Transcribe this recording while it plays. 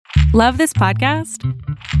Love this podcast?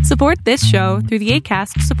 Support this show through the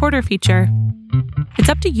Acast supporter feature. It's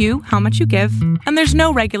up to you how much you give, and there's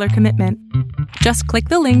no regular commitment. Just click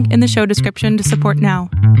the link in the show description to support now.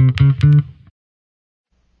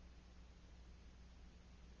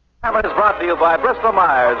 Is brought to you by Bristol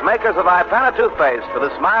Myers, makers of Ipana toothpaste for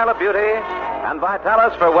the smile of beauty and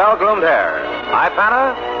Vitalis for well-groomed hair.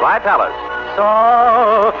 Ipana, Vitalis.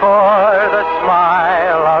 So for the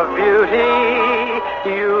smile of beauty,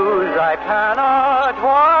 use Ipana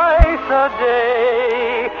twice a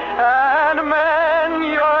day, and man,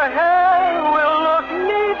 your hair will look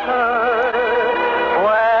neater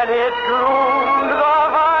when it's groomed the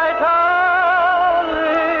Vitalis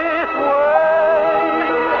way.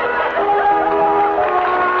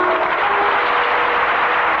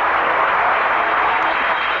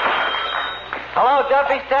 Hello,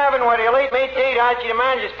 Duffy's Tavern, where the elite meat to eat. Archie the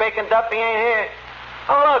manager speaking. Duffy ain't here.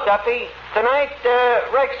 Hello, Duffy. Tonight,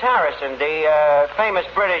 Rex Harrison, the famous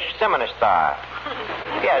British cinema star.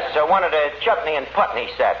 Yes, one of the Chutney and Putney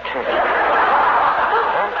set.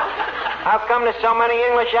 How come there's so many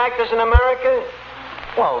English actors in America?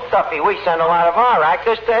 Well, Duffy, we send a lot of our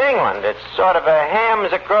actors to England. It's sort of a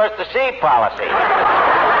hams across the sea policy.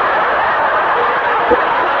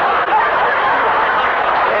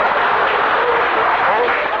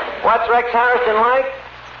 What's Rex Harrison like?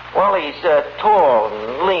 Well, he's tall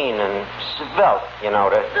and lean and svelte, you know,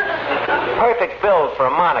 the perfect build for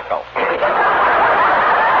a monocle.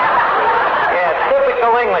 Yeah,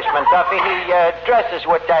 typical Englishman, Duffy. He dresses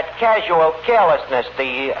with that casual carelessness,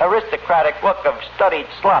 the aristocratic look of studied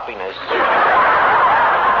sloppiness.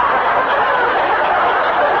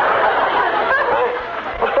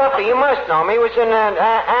 Well, Duffy, you must know him. He was in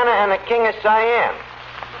Anna and the King of Siam.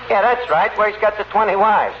 Yeah, that's right, where he's got the 20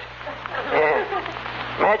 wives. Yeah.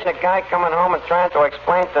 Imagine a guy coming home and trying to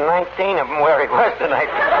explain to 19 of them where he was the night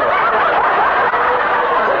before.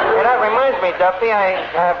 Yeah, that reminds me, Duffy,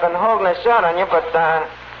 I've been holding this out on you, but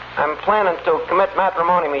I'm planning to commit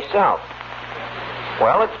matrimony myself.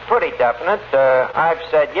 Well, it's pretty definite. I've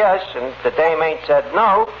said yes, and the dame ain't said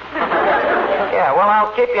no. Yeah, well,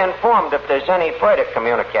 I'll keep you informed if there's any further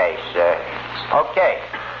communiques. Okay.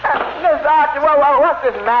 Miss Archie, well, what's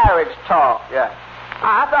this marriage talk? Yeah.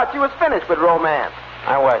 I thought you was finished with romance.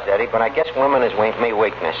 I was, Eddie, but I guess women is me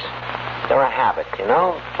weakness. They're a habit, you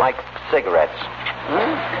know, like cigarettes.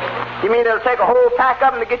 You mean it'll take a whole pack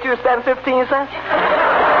of them to get you to spend 15 cents?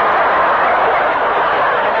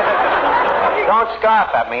 Don't scoff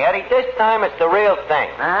at me, Eddie. This time it's the real thing.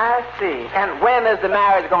 I see. And when is the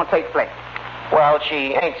marriage going to take place? Well,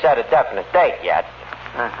 she ain't set a definite date yet.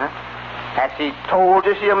 Uh-huh. Has she told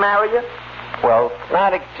you she'll marry you? Well,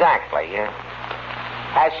 not exactly.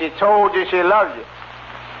 Has she told you she loves you?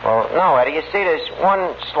 Well, no, Eddie. You see, there's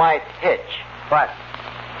one slight hitch. What?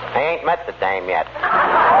 I ain't met the dame yet.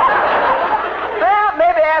 Well,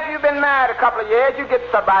 maybe after you've been married a couple of years, you get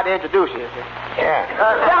somebody to introduce you. Yeah.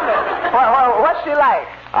 Tell me, what's she like?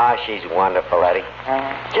 Oh, she's wonderful, Eddie.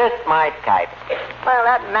 Just my type. Well,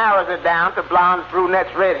 that narrows it down to blondes, brunettes,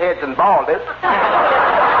 redheads, and baldies.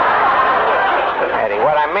 Eddie,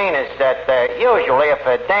 what I mean is that usually if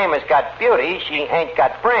a dame has got beauty, she ain't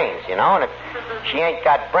got brains, you know, and if she ain't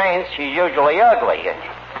got brains, she's usually ugly.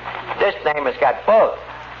 This dame has got both.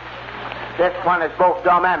 This one is both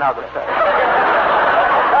dumb and ugly. Tell me,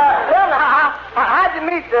 how'd you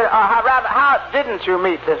meet, how didn't you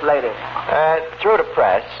meet this lady? Through the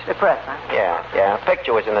press. The press, huh? Yeah. A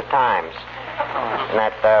picture was in the Times. In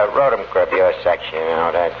that Rodham Gravure section, you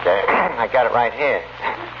know, that I got it right here.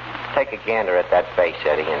 Take a gander at that face,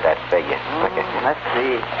 Eddie, and that figure. Let's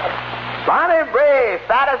see. Bonnie Bray,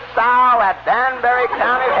 fattest sow at Danbury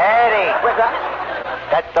County. Eddie! What's that?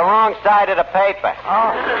 That's the wrong side of the paper.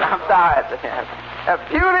 Oh, I'm sorry.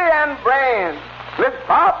 Beauty and brains. Miss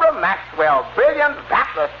Barbara Maxwell, brilliant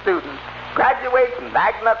bachelor student. Graduates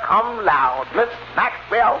magna cum laude. Miss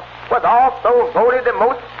Maxwell was also voted the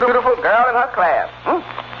most beautiful girl in her class.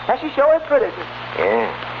 And she sure is pretty. Yeah.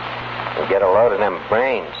 And get a load of them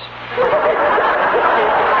brains. And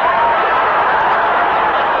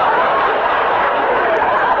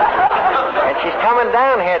she's coming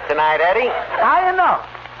down here tonight, Eddie. How you know?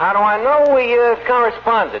 How do I know? We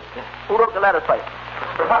corresponded. Who wrote the letters for you?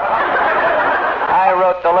 I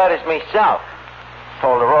wrote the letters myself.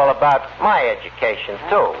 Told her all about my education,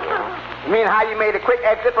 too. You mean how you made a quick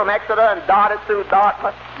exit from Exeter and darted through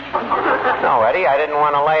Dartmouth? No, Eddie, I didn't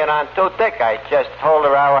want to lay it on too thick. I just told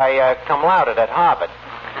her how I cum lauded at Harvard.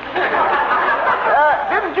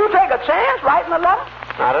 Didn't you take a chance writing a letter?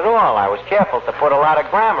 Not at all. I was careful to put a lot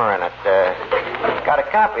of grammar in it. Got a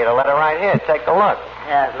copy of the letter right here. Take a look.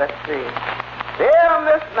 Yeah, let's see. Dear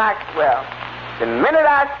Miss Maxwell, the minute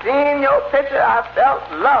I seen your picture, I felt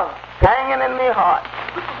love hanging in my heart.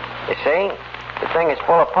 You see? The thing is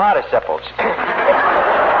full of participles.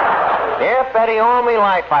 Yeah, Betty, all my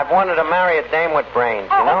life I've wanted to marry a dame with brains,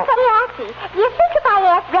 you know? Say, Archie, do you think if I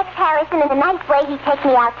asked Rex Harrison in a nice way, he'd take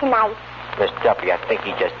me out tonight? Miss Duffy, I think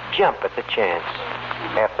he'd just jump at the chance.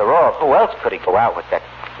 After all, who else could he go out with that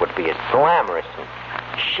would be as glamorous and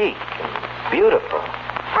chic and beautiful?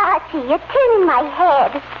 Archie, you're turning my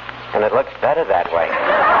head. And it looks better that way.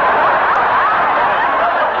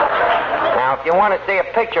 Now, if you want to see a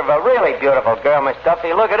picture of a really beautiful girl, Miss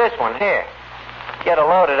Duffy, look at this one here. Get a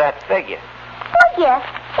load of that figure. Figure?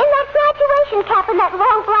 In that graduation cap and that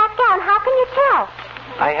long black gown, how can you tell?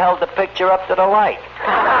 I held the picture up to the light.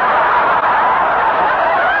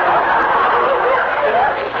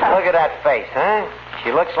 Look at that face, huh?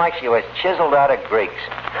 She looks like she was chiseled out of Greeks.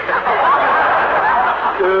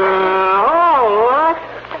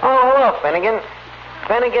 Oh, hello, Finnegan.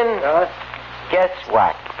 Finnegan, guess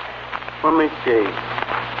what? Let me see.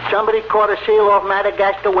 Somebody caught a seal off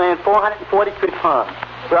Madagascar weighing 443 pounds,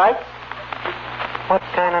 right? What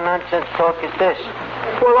kind of nonsense talk is this?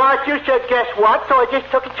 Well, Art, you said guess what, so I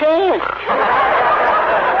just took a chance.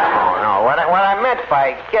 Oh, no. What I meant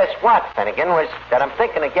by guess what, Finnegan, was that I'm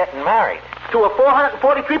thinking of getting married. To a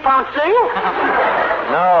 443-pound seal?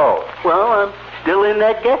 No. Well, I'm still in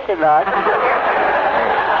that guessing, Art.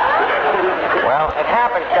 Well, it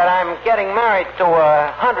happens that I'm getting married to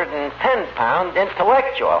a 110-pound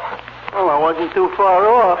intellectual. Well, I wasn't too far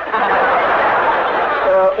off.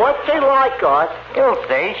 What's she like, Art? You'll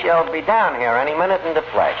see. She'll be down here any minute in the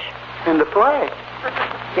flesh. In the flesh?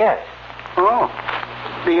 Yes. Oh,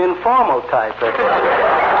 the informal type.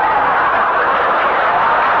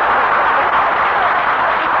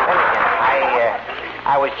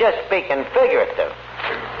 I was just speaking figurative.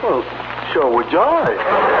 Well, so was I.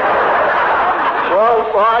 Well,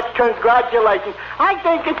 Art, congratulations. I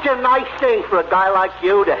think it's a nice thing for a guy like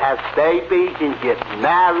you to have babies and get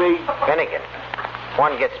married. Finnegan,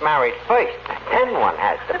 one gets married first, then one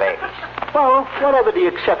has the babies. Well, whatever the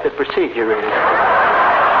accepted procedure is.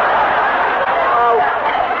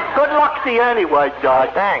 Good luck to you anyway,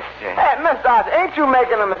 Dodge. Thanks. Hey, Miss Dodge, ain't you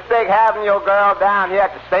making a mistake having your girl down here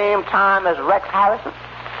at the same time as Rex Harrison?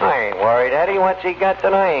 I ain't worried, Eddie. What's he got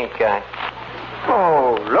that I ain't got?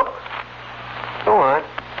 Oh, look. Go on.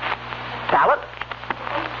 Talent.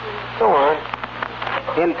 Go on.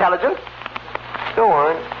 Intelligence. Go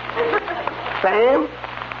on. Fame.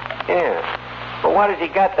 Yeah. But what has he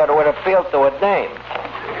got that would appeal to a dame?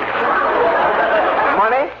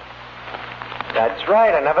 Money. That's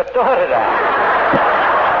right. I never thought of that.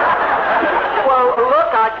 Well,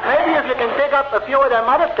 look, maybe if you can dig up a few of them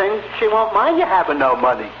other things, she won't mind you having no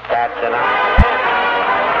money. That's enough.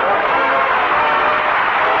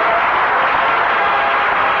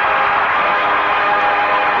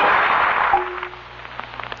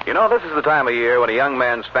 You know, this is the time of year when a young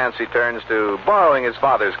man's fancy turns to borrowing his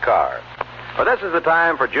father's car. Or this is the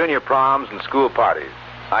time for junior proms and school parties.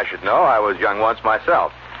 I should know. I was young once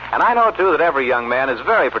myself. And I know, too, that every young man is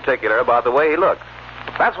very particular about the way he looks.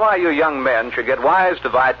 That's why you young men should get wise to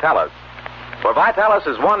Vitalis. For Vitalis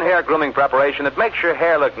is one hair grooming preparation that makes your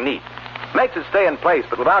hair look neat. Makes it stay in place,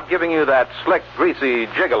 but without giving you that slick, greasy,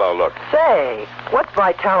 gigolo look. Say, what's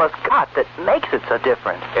Vitalis got that makes it so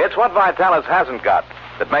different? It's what Vitalis hasn't got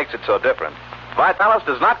that makes it so different. Vitalis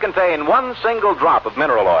does not contain one single drop of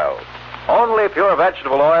mineral oil. Only pure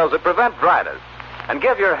vegetable oils that prevent dryness and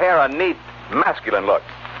give your hair a neat, masculine look.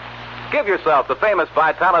 Give yourself the famous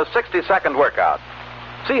Vitalis 60-second workout.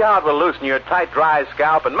 See how it will loosen your tight, dry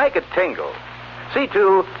scalp and make it tingle. See,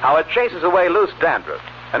 too, how it chases away loose dandruff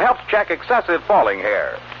and helps check excessive falling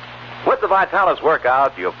hair. With the Vitalis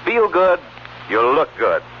workout, you'll feel good, you'll look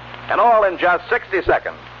good, and all in just 60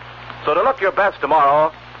 seconds. So to look your best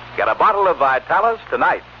tomorrow, get a bottle of Vitalis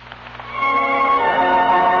tonight.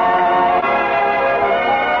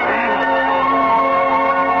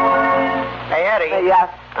 Hey, Eddie. Yes?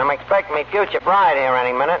 I'm expecting my future bride here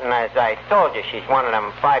any minute, and as I told you, she's one of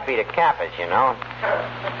them Phi Beta Kappas, you know.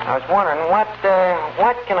 I was wondering, what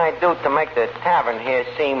can I do to make the tavern here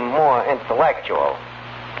seem more intellectual?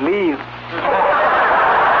 Leave.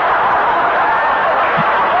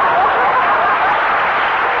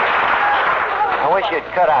 I wish you'd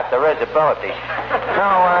cut out the risibility. No,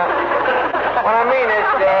 what I mean is,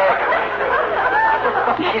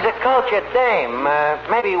 she's a cultured dame.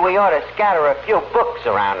 Maybe we ought to scatter a few books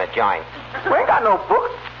around the joint. We ain't got no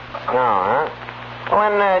books. No, huh?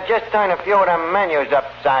 Well, then just turn a few of them menus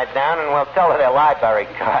upside down and we'll tell her they're library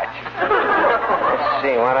cards. Let's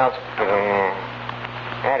see, what else?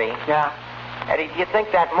 Eddie? Yeah? Eddie, do you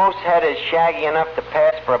think that moose head is shaggy enough to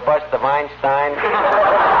pass for a bust of Einstein?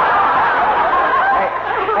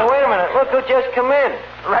 Hey, wait a minute. Look who just come in.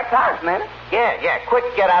 Rex Harrison, ain't it? Yeah. Quick,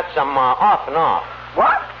 get out some off and off.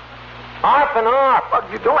 What? Off and off. Well,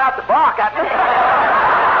 you don't have to bark at me.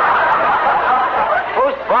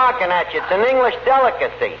 Who's barking at you? It's an English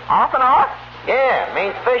delicacy. Off and off? Yeah,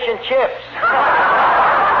 means fish and chips. We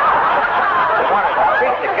want to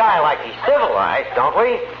treat the guy like he's civilized, don't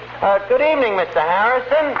we? Good evening, Mr.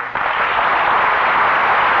 Harrison.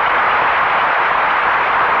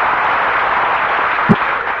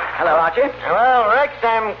 Hello, Archie. Well, Rex,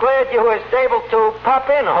 I'm glad you was able to pop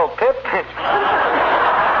in, old Pip.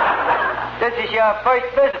 This is your first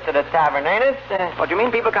visit to the tavern, ain't it? What do you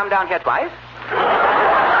mean people come down here twice?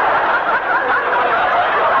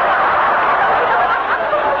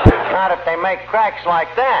 Not if they make cracks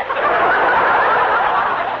like that.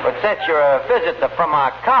 But since you're a visitor from our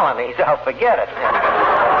colonies, I'll forget it.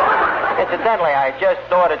 Incidentally, I just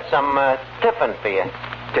ordered some tiffin for you.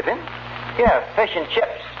 Tiffin? Yeah, fish and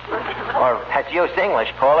chips. Or, as used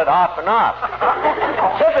English call it, off and off.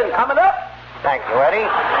 Tiffin coming up? Thank you, Eddie.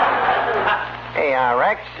 Hey,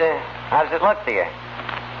 Rex, how does it look to you?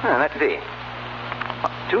 Let's see.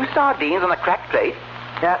 2 sardines on a cracked plate.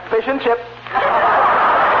 Yeah, fish and chips.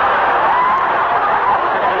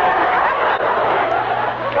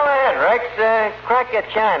 Go ahead, Rex. Crack your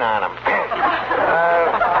china on them.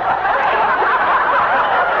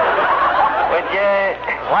 Would you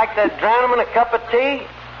like to drown them in a cup of tea?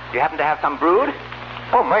 Do you happen to have some brewed?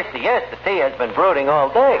 Oh, mercy, yes. The tea has been brooding all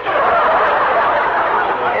day.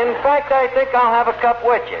 In fact, I think I'll have a cup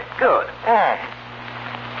with you. Good. Hey,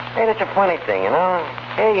 that's a funny thing, you know.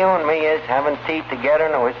 Here you and me is having tea together,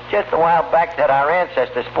 and it was just a while back that our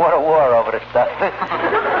ancestors fought a war over the stuff. But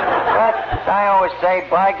I always say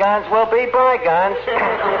bygones will be bygones.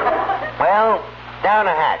 Well, down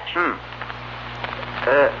the hatch.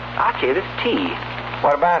 Archie, this tea.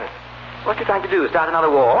 What about it? What you trying to do, start another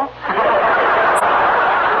war?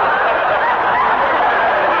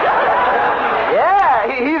 Yeah,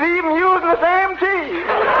 he's even using the same tea.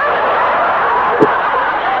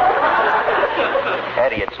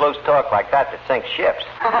 Eddie, it's loose talk like that sinks ships.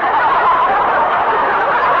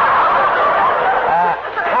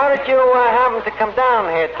 How did you happen to come down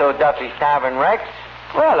here to Duffy's Tavern, Rex?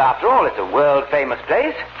 Well, after all, it's a world-famous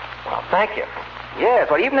place. Well, thank you. Yes,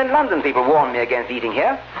 well, even in London, people warn me against eating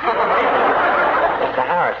here. Mr.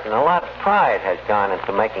 Harrison, a lot of pride has gone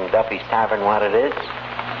into making Duffy's Tavern what it is.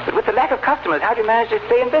 But with the lack of customers, how do you manage to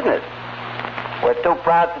stay in business? We're too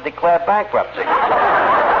proud to declare bankruptcy.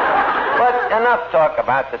 But enough talk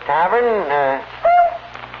about the tavern.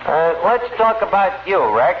 Let's talk about you,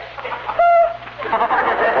 Rex.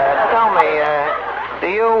 Tell me, do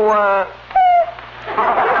you,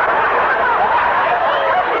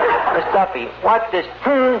 Miss Duffy, what's this? It's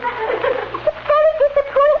very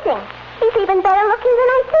disappointing. He's even better looking than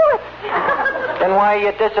I thought. Then why are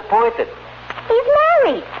you disappointed? He's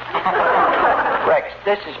married. Rex,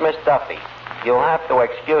 this is Miss Duffy. You'll have to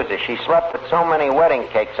excuse her. She slept with so many wedding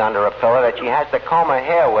cakes under her pillow that she has to comb her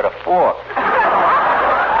hair with a fork.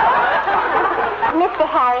 Mr.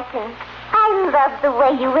 Harrison, I love the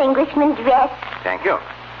way you Englishmen dress. Thank you.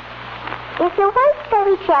 If your wife's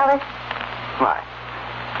very jealous, Why?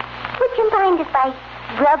 would you mind if I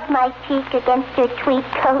rubbed my cheek against your tweed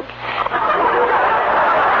coat?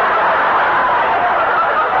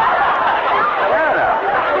 No.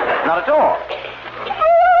 Not at all.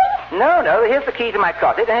 No, here's the key to my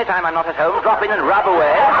closet. Anytime I'm not at home, drop in and rub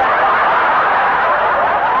away.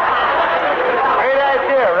 Great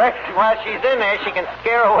idea, Rex. While she's in there, she can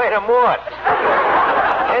scare away the moths.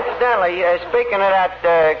 Incidentally, speaking of that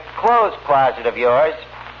clothes closet of yours,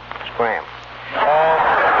 Scram.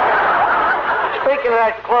 Speaking of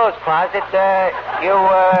that clothes closet, you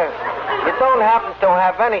don't happen to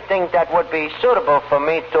have anything that would be suitable for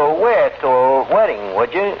me to wear to a wedding,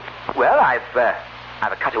 would you? Well, I've a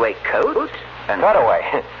cutaway coat. And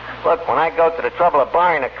Cutaway? Look, when I go to the trouble of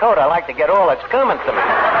buying a coat, I like to get all that's coming to me.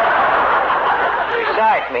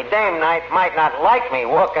 Besides, me dame might not like me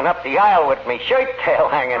walking up the aisle with me shirt tail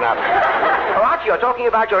hanging up. Oh, Archie, you're talking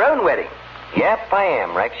about your own wedding. Yep, I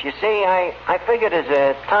am, Rex. You see, I figured there's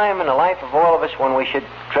a time in the life of all of us when we should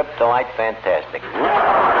trip to light fantastic.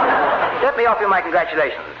 Let me offer you my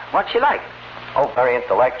congratulations. What's she like? Oh, very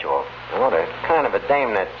intellectual. You know, the kind of a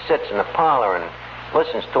dame that sits in the parlor and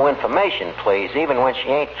listens to information, please, even when she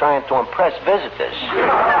ain't trying to impress visitors.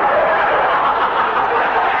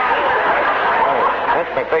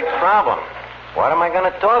 That's my big problem. What am I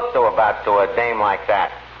going to talk to about to a dame like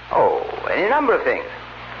that? Oh, any number of things.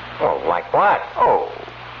 Oh, like what? Oh,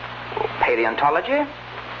 Paleontology?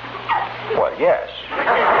 Well, yes.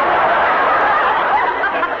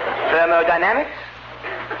 Thermodynamics?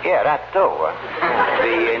 Yeah, that too.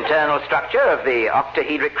 The internal structure of the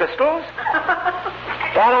octahedric crystals?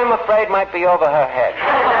 That, I'm afraid, might be over her head.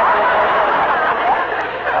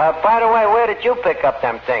 By the way, where did you pick up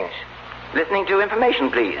them things? Listening to information,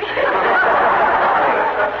 please.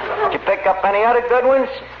 Did you pick up any other good ones?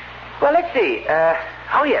 Well, let's see.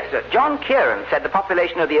 John Kieran said the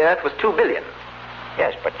population of the Earth was 2 billion.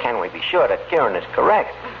 Yes, but can we be sure that Kieran is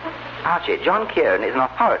correct? Archie, John Kieran is an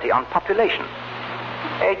authority on population.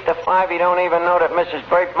 8 to 5, you don't even know that Mrs.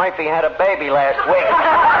 Burt Murphy had a baby last week.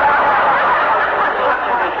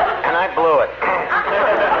 And I blew it.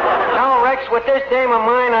 No, Rex, with this dame of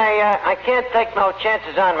mine, I can't take no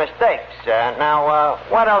chances on mistakes. Now,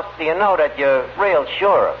 what else do you know that you're real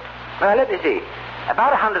sure of? Well, let me see.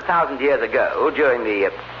 About 100,000 years ago, during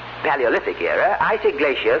the Paleolithic era, icy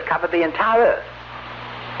glaciers covered the entire Earth.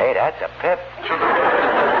 Hey, that's a pip.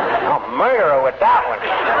 I'll murder her with that one.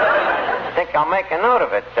 I think I'll make a note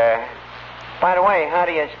of it. By the way, how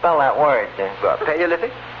do you spell that word?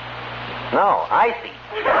 Paleolithic? No, icy.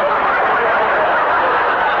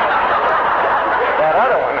 That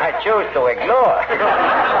other one I choose to ignore.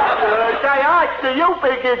 Say, Archie, you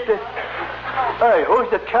big into... Hey, who's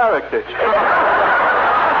the character?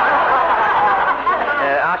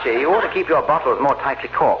 Archie, you ought to keep your bottles more tightly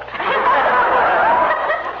corked.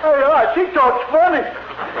 Hey, Archie, he talks funny.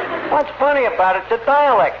 What's funny about it? It's a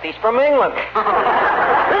dialect. He's from England.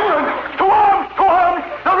 England! To arms! To arms!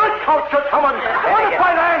 The redcoats are coming! One is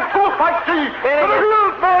by land, two is by sea! To the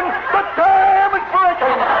hills, men! The dam is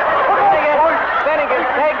breaking! Finnegan,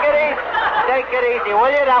 take it easy. Take it easy, will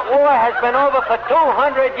you? That war has been over for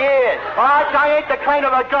 200 years. Arch, I ain't the kind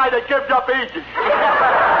of a guy that gives up easy.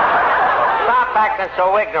 Stop acting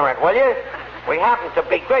so ignorant, will you? We happen to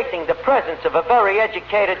be gracing the presence of a very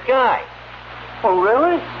educated guy. Oh,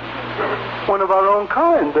 really? One of our own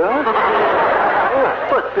kind, huh? Yeah.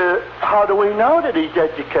 But how do we know that he's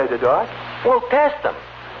educated, Arch? We'll test him.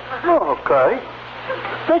 Oh, okay.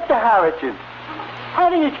 Mr. Harrison, how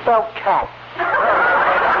do you spell cat?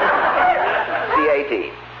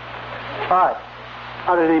 C-A-T. Arch,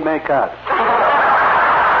 how did he make out?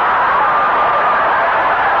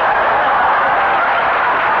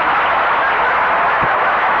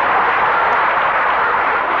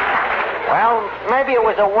 Maybe it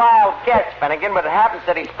was a wild guess, Finnegan, but it happens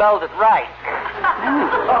that he spelled it right.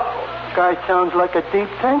 Guy sounds like a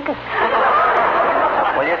deep thinker.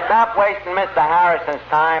 Will you stop wasting Mr. Harrison's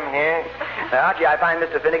time here? Archie, I find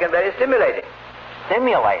Mr. Finnegan very stimulating.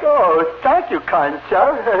 Stimulating? Oh, thank you, kind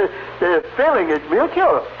sir. The feeling is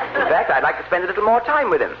mutual. In fact, I'd like to spend a little more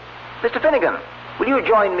time with him. Mr. Finnegan, will you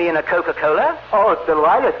join me in a Coca-Cola? Oh,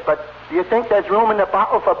 delighted, but do you think there's room in the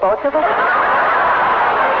bottle for both of us?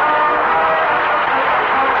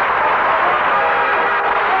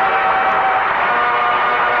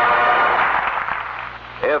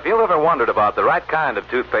 If you've ever wondered about the right kind of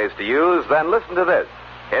toothpaste to use, then listen to this.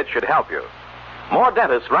 It should help you. More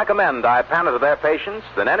dentists recommend Ipana to their patients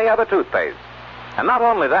than any other toothpaste. And not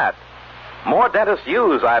only that, more dentists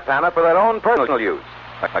use Ipana for their own personal use,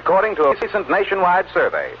 according to a recent nationwide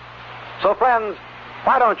survey. So, friends,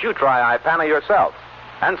 why don't you try Ipana yourself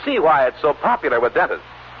and see why it's so popular with dentists?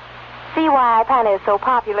 See why Ipana is so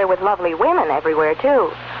popular with lovely women everywhere,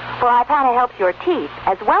 too. For Ipana helps your teeth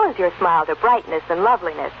as well as your smile to brightness and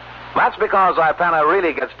loveliness. That's because Ipana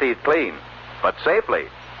really gets teeth clean, but safely,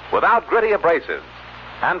 without gritty abrasives,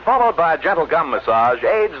 and followed by a gentle gum massage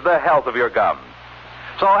aids the health of your gums.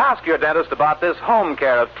 So ask your dentist about this home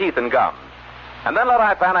care of teeth and gums, and then let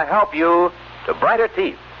Ipana help you to brighter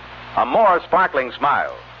teeth, a more sparkling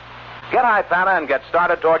smile. Get Ipana and get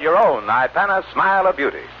started toward your own Ipana smile of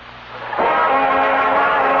beauty.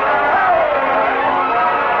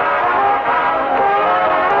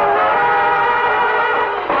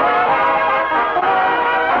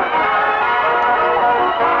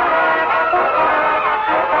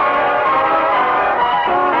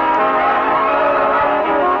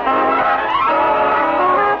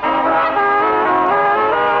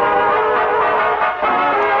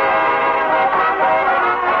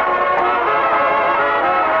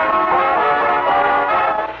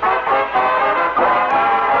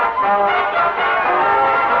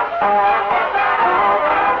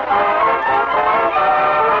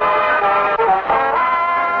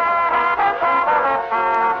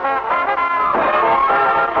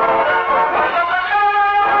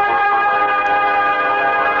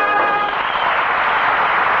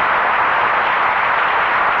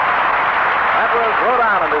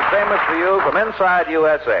 Famous for you from inside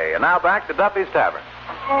USA. And now back to Duffy's Tavern.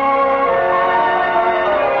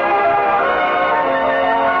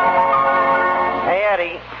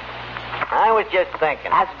 just thinking.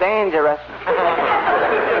 That's dangerous.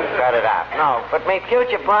 Cut it out. No, but me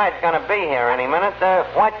future bride's going to be here any minute.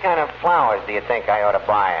 What kind of flowers do you think I ought to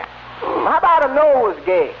buy her? How about a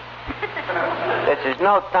nosegay? This is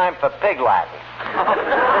no time for pig Latin.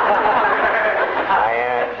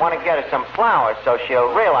 I want to get her some flowers so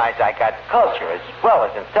she'll realize I got culture as well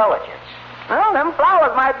as intelligence. Well, them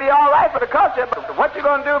flowers might be all right for the culture, but what you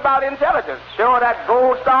going to do about intelligence? Show her that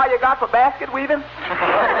gold star you got for basket weaving?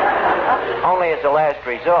 Only as a last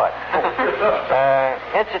resort.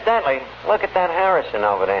 Incidentally, look at that Harrison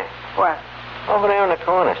over there. What? Over there in the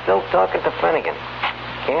corner, still talking to Finnegan.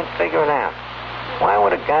 Can't figure it out. Why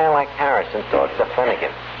would a guy like Harrison talk to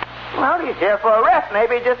Finnegan? Well, he's here for a rest.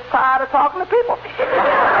 Maybe he's just tired of talking to people.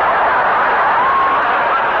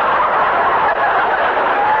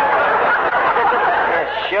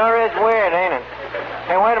 Sure is weird, ain't it?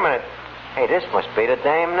 Hey, wait a minute. Hey, this must be the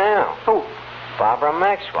dame now. Who? Barbara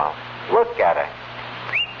Maxwell. Look at her.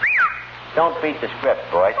 Don't beat the script,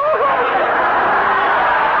 boys.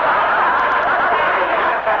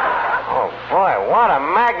 Oh, boy, what a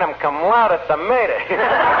magnum cum laude tomato.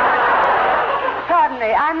 Pardon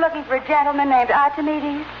me, I'm looking for a gentleman named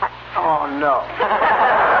Archimedes. Oh, no.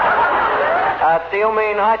 Do you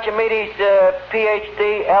mean Archimedes,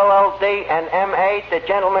 Ph.D., LL.D., and M.A., the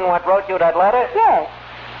gentleman what wrote you that letter? Yes.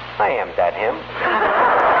 I am that him.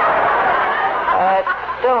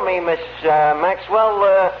 Tell me, Miss Maxwell,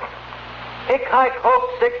 hic haec hoc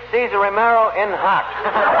sic Caesar Romero in hoc.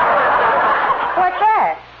 What's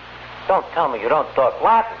that? Don't tell me you don't talk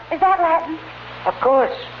Latin. Is that Latin? Of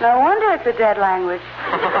course. No wonder it's a dead language.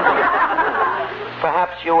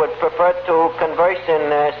 Perhaps you would prefer to converse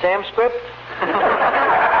in Sanskrit?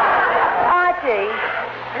 Archie,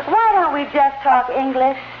 why don't we just talk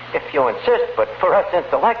English? If you insist, but for us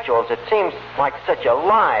intellectuals, it seems like such a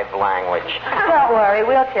live language. Don't worry,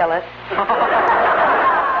 we'll kill it.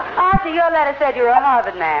 Archie, your letter said you were a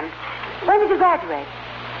Harvard man. When did you graduate?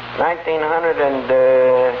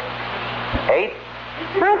 1908?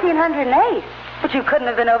 1908? But you couldn't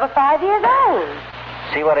have been over 5 years old.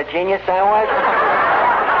 See what a genius I was?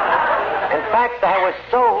 In fact, I was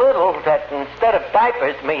so little that instead of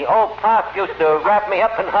diapers, me old pop used to wrap me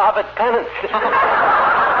up in Harvard pennants.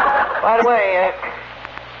 By the way,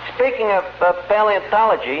 speaking of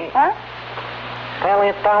paleontology... Huh?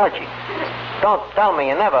 Paleontology. Don't tell me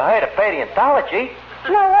you never heard of paleontology.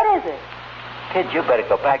 No, what is it? Kid, you better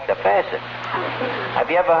go back to Bassett. Have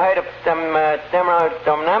you ever heard of them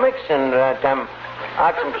thermodynamics and them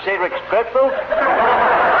oxycedric pretzels?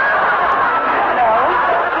 No.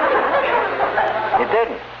 You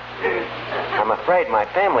didn't? I'm afraid my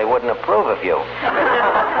family wouldn't approve of you.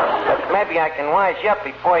 But maybe I can wise you up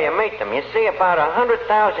before you meet them. You see, about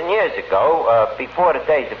 100,000 years ago, before the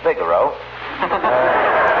days of Figaro,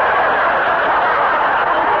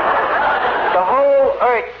 the whole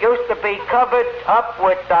Earth used to be covered up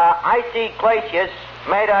with icy glaciers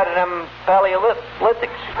made out of them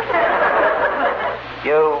Paleolithics.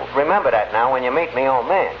 You remember that now when you meet me, old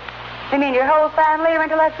man. You mean your whole family are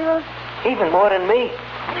intellectuals? Even more than me.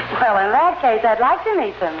 Well, in that case, I'd like to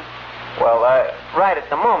meet them. Well, right at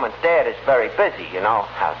the moment, Dad is very busy. You know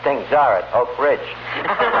how things are at Oak Ridge.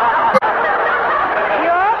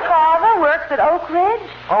 Your father works at Oak Ridge?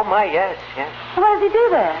 Oh, my, yes. What does he do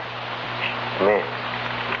there? Come here.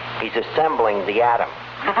 He's assembling the atom.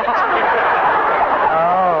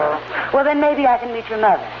 Oh. Well, then maybe I can meet your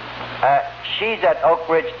mother. She's at Oak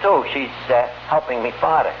Ridge, too. She's helping me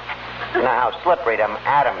father. You know how slippery them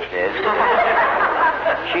atoms is.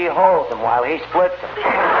 She holds them while he splits them. So,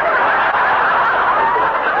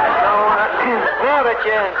 now that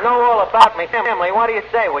you know all about my family, what do you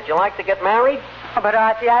say? Would you like to get married? Oh, but,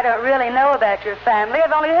 Archie, I don't really know about your family.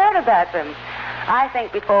 I've only heard about them. I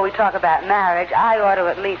think before we talk about marriage, I ought to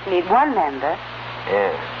at least meet one member.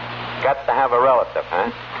 Yeah. Got to have a relative,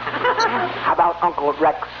 huh? How about Uncle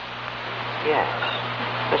Rex? Yes.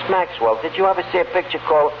 Miss Maxwell, did you ever see a picture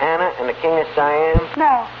called Anna and the King of Siam?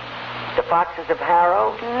 No. The Foxes of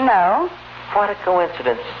Harrow? No. What a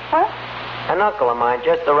coincidence. What? An uncle of mine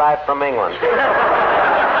just arrived from England.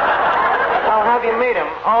 I'll have you meet him.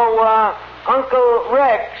 Oh, Uncle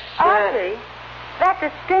Rex. Archie, that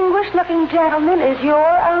distinguished-looking gentleman is your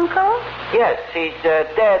uncle? Yes, he's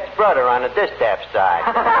Dad's brother on the distaff side.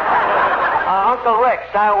 Uncle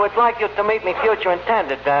Rex, I would like you to meet me future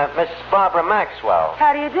intended, Miss Barbara Maxwell.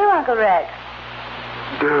 How do you do, Uncle Rex?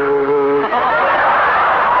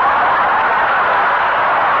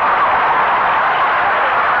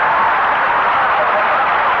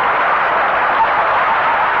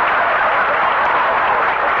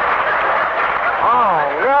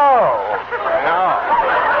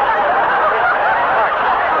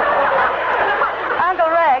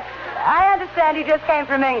 just came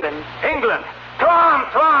from England. England. Tom!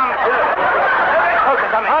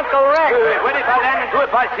 Uncle Rex. When if I land and do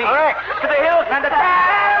it by sea? Rex. To the hills, man. The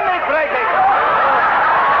dam is breaking.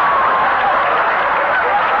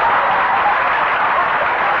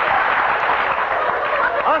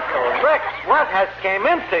 Uncle Rex, what has came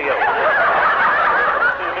into you?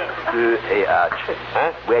 Hey, Arch.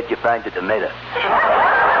 Huh? Where'd you find the tomato?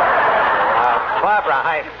 Barbara,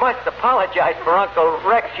 I must apologize for Uncle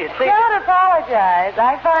Rex, you see. Don't apologize.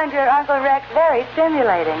 I find your Uncle Rex very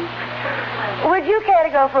stimulating. Would you care to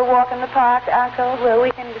go for a walk in the park, Uncle, where we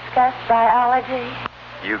can discuss biology?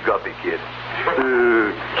 You got me, kid.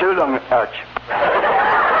 So long, Arch.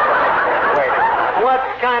 Wait, what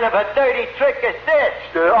kind of a dirty trick is this?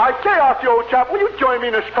 I say, Archie, old chap, will you join me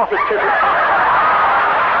in a Scottish ticket?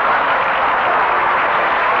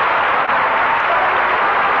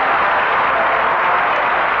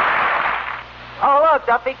 Oh, look,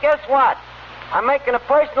 Duffy, guess what? I'm making a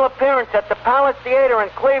personal appearance at the Palace Theater in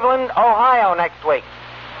Cleveland, Ohio next week.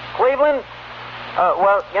 Cleveland?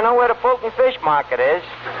 Well, you know where the Fulton Fish Market is?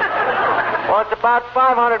 Well, it's about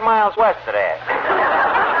 500 miles west of there.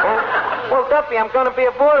 Huh? Well, Duffy, I'm going to be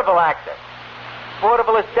a vaudeville actor.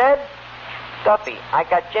 Vaudeville is dead? Duffy, I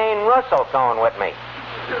got Jane Russell going with me.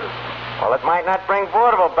 Well, it might not bring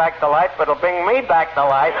vaudeville back to life, but it'll bring me back to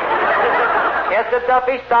life. Yes, sir,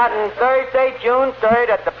 Duffy, starting Thursday, June 3rd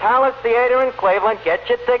at the Palace Theater in Cleveland. Get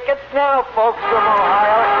your tickets now, folks from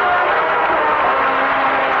Ohio.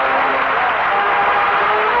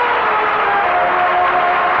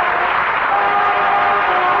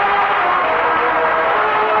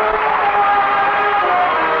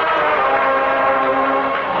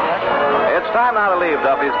 It's time now to leave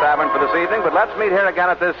Duffy's Tavern for this evening, but let's meet here again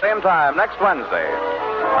at this same time next Wednesday.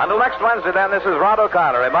 Until next Wednesday, then, this is Rod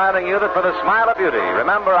O'Connor reminding you that for the smile of beauty,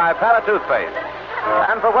 remember Ipana toothpaste.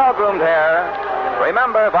 And for well-groomed hair,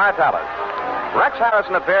 remember Vitalis. Rex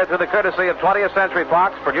Harrison appeared through the courtesy of 20th Century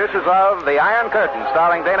Fox, producers of The Iron Curtain,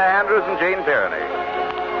 starring Dana Andrews and Gene Tierney.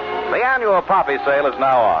 The annual poppy sale is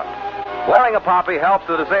now on. Wearing a poppy helps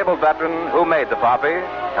the disabled veteran who made the poppy,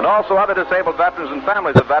 and also other disabled veterans and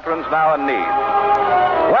families of veterans now in need.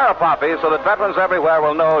 Wear a poppy so that veterans everywhere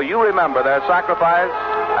will know you remember their sacrifice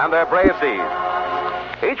and their brave deeds.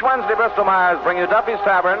 Each Wednesday, Bristol Myers bring you Duffy's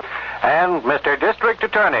Tavern and Mr. District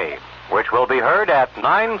Attorney, which will be heard at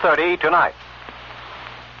 9:30 tonight.